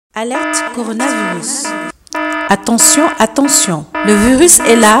Alerte coronavirus. Attention, attention, le virus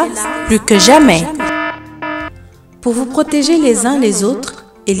est là plus que jamais. Pour vous protéger les uns les autres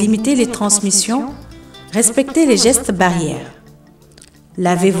et limiter les transmissions, respectez les gestes barrières.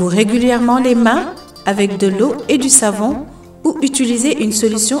 Lavez-vous régulièrement les mains avec de l'eau et du savon ou utilisez une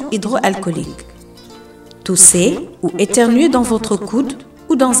solution hydroalcoolique. Toussez ou éternuez dans votre coude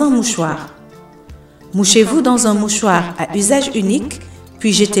ou dans un mouchoir. Mouchez-vous dans un mouchoir à usage unique,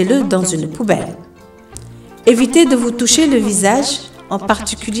 puis jetez-le dans une poubelle. Évitez de vous toucher le visage, en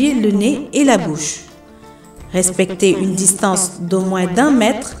particulier le nez et la bouche. Respectez une distance d'au moins d'1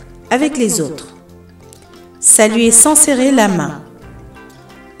 mètre avec les autres. Saluez sans serrer la main.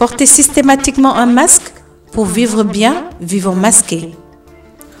 Portez systématiquement un masque. Pour vivre bien, vivons masqués.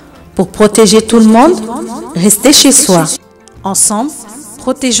 Pour protéger tout le monde, restez chez soi. Ensemble,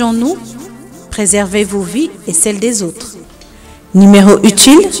 protégeons-nous, préservez vos vies et celles des autres. Numéro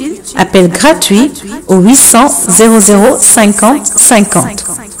utile, appel gratuit au 800 00 50 50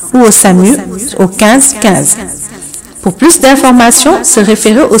 ou au SAMU au 15 15. Pour plus d'informations, se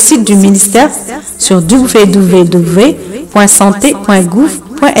référer au site du ministère sur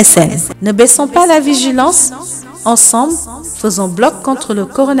www.santé.gouv.sn. Ne baissons pas la vigilance, ensemble, faisons bloc contre le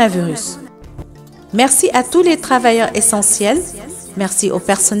coronavirus. Merci à tous les travailleurs essentiels, merci au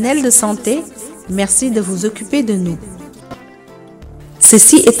personnel de santé, merci de vous occuper de nous.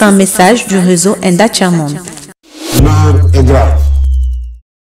 Ceci est un message du réseau ENDA TM. L'heure est grave.